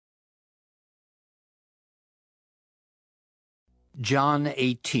John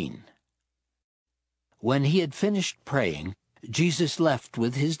 18. When he had finished praying, Jesus left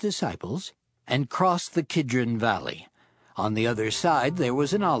with his disciples and crossed the Kidron Valley. On the other side there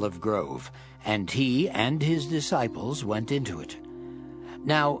was an olive grove, and he and his disciples went into it.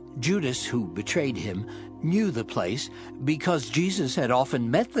 Now Judas, who betrayed him, knew the place, because Jesus had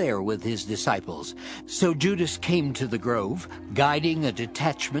often met there with his disciples. So Judas came to the grove, guiding a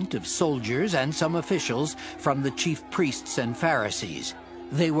detachment of soldiers and some officials from the chief priests and Pharisees.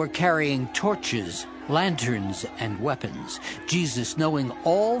 They were carrying torches, lanterns, and weapons. Jesus, knowing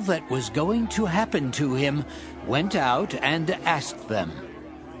all that was going to happen to him, went out and asked them.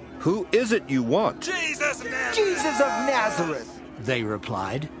 "Who is it you want?" Jesus of Nazareth! Jesus of Nazareth! They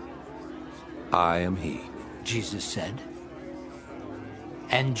replied. "I am he," Jesus said.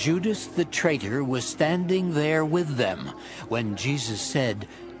 And Judas the traitor was standing there with them. When Jesus said,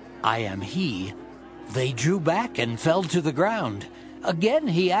 "I am he," they drew back and fell to the ground. Again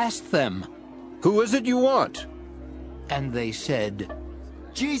he asked them, "Who is it you want?" And they said,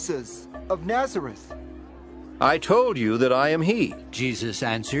 Jesus of Nazareth. "I told you that I am he." Jesus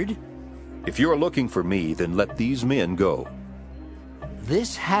answered. "If you are looking for me, then let these men go."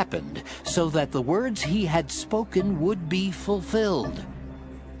 This happened so that the words he had spoken would be fulfilled.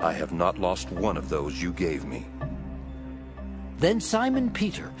 "I have not lost one of those you gave me." Then Simon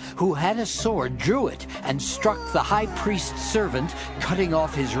Peter, who had a sword, drew it and struck the high priest's servant, cutting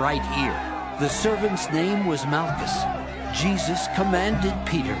off his right ear. The servant's name was Malchus. Jesus commanded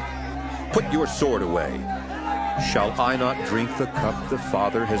Peter, "Put your sword away. Shall I not drink the cup the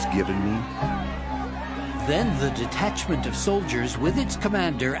Father has given me?" Then the detachment of soldiers with its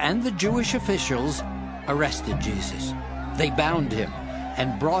commander and the Jewish officials arrested Jesus. They bound him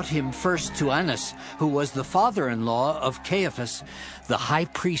and brought him first to Annas, who was the father-in-law of Caiaphas, the high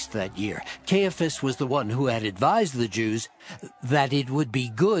priest that year. Caiaphas was the one who had advised the Jews that it would be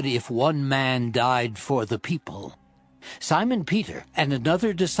good if one man died for the people. Simon Peter and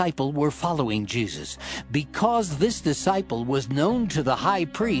another disciple were following Jesus. Because this disciple was known to the high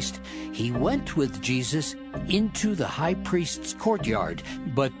priest, he went with Jesus into the high priest's courtyard,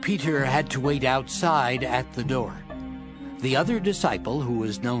 but Peter had to wait outside at the door. The other disciple, who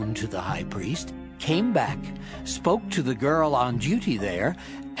was known to the high priest, came back, spoke to the girl on duty there,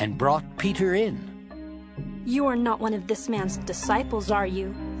 and brought Peter in. "You are not one of this man's disciples, are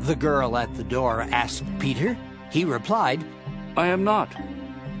you?" The girl at the door asked Peter. He replied, "I am not."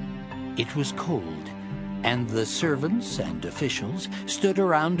 It was cold, and the servants and officials stood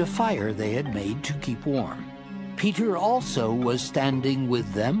around a fire they had made to keep warm. Peter also was standing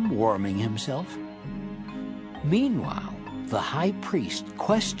with them, warming himself. Meanwhile, the high priest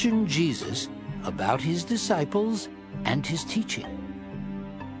questioned Jesus about his disciples and his teaching.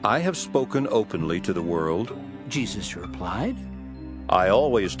 "I have spoken openly to the world," Jesus replied. "I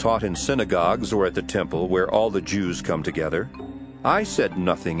always taught in synagogues or at the temple where all the Jews come together. I said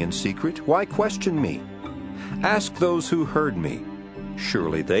nothing in secret. Why question me? Ask those who heard me.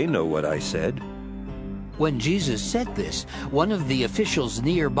 Surely they know what I said." When Jesus said this, one of the officials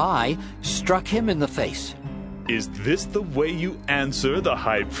nearby struck him in the face. Is this the way you answer the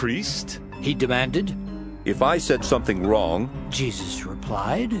high priest? He demanded. "If I said something wrong," Jesus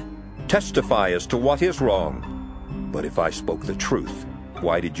replied, "testify as to what is wrong. But if I spoke the truth,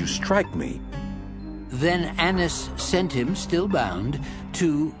 why did you strike me?" Then Annas sent him, still bound,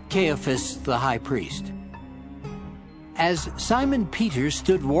 to Caiaphas the high priest. As Simon Peter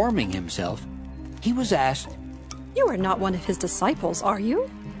stood warming himself, he was asked, "You are not one of his disciples, are you?"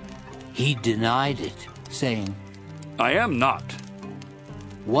 He denied it, saying, "I am not."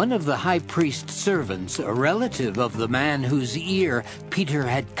 One of the high priest's servants, a relative of the man whose ear Peter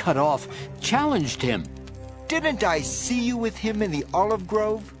had cut off, challenged him. Didn't I see you with him in the olive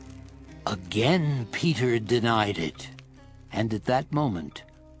grove? Again Peter denied it, and at that moment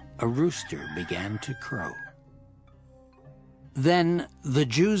a rooster began to crow. Then the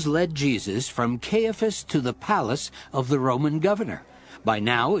Jews led Jesus from Caiaphas to the palace of the Roman governor. By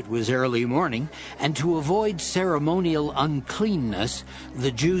now it was early morning, and to avoid ceremonial uncleanness,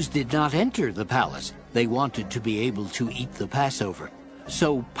 the Jews did not enter the palace. They wanted to be able to eat the Passover.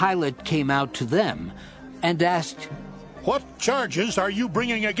 So Pilate came out to them and asked, "What charges are you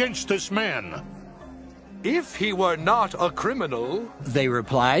bringing against this man?" "If he were not a criminal," they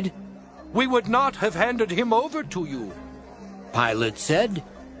replied, "we would not have handed him over to you." Pilate said,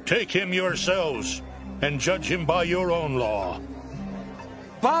 "Take him yourselves and judge him by your own law."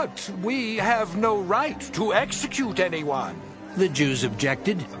 "But we have no right to execute anyone," the Jews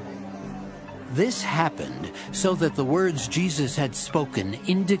objected. This happened so that the words Jesus had spoken,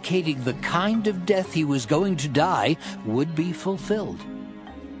 indicating the kind of death he was going to die, would be fulfilled.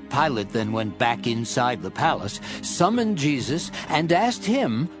 Pilate then went back inside the palace, summoned Jesus, and asked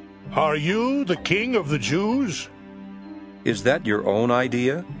him, Are you the king of the Jews? Is that your own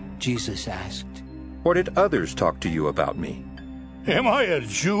idea? Jesus asked. Or did others talk to you about me? Am I a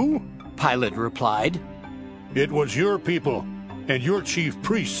Jew? Pilate replied. It was your people and your chief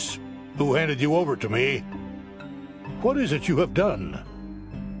priests who handed you over to me. What is it you have done?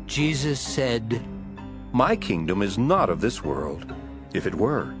 Jesus said, My kingdom is not of this world. If it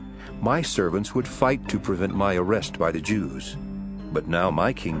were, my servants would fight to prevent my arrest by the Jews. But now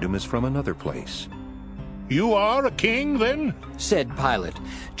my kingdom is from another place. You are a king, then? said Pilate.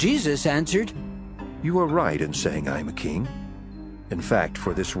 Jesus answered, You are right in saying I am a king. In fact,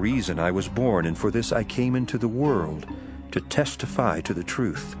 for this reason I was born, and for this I came into the world, to testify to the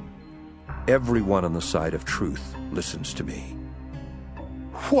truth. Everyone on the side of truth listens to me.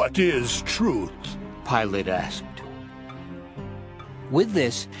 What is truth? Pilate asked. With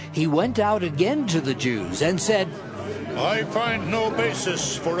this, he went out again to the Jews and said, I find no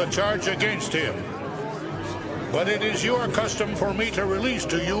basis for a charge against him. But it is your custom for me to release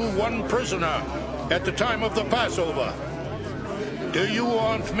to you one prisoner at the time of the Passover. Do you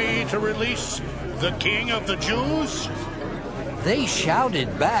want me to release the King of the Jews? They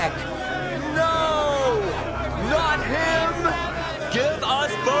shouted back, No! Not him! Give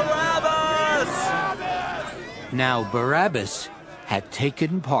us Barabbas! Now Barabbas had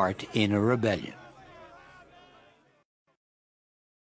taken part in a rebellion.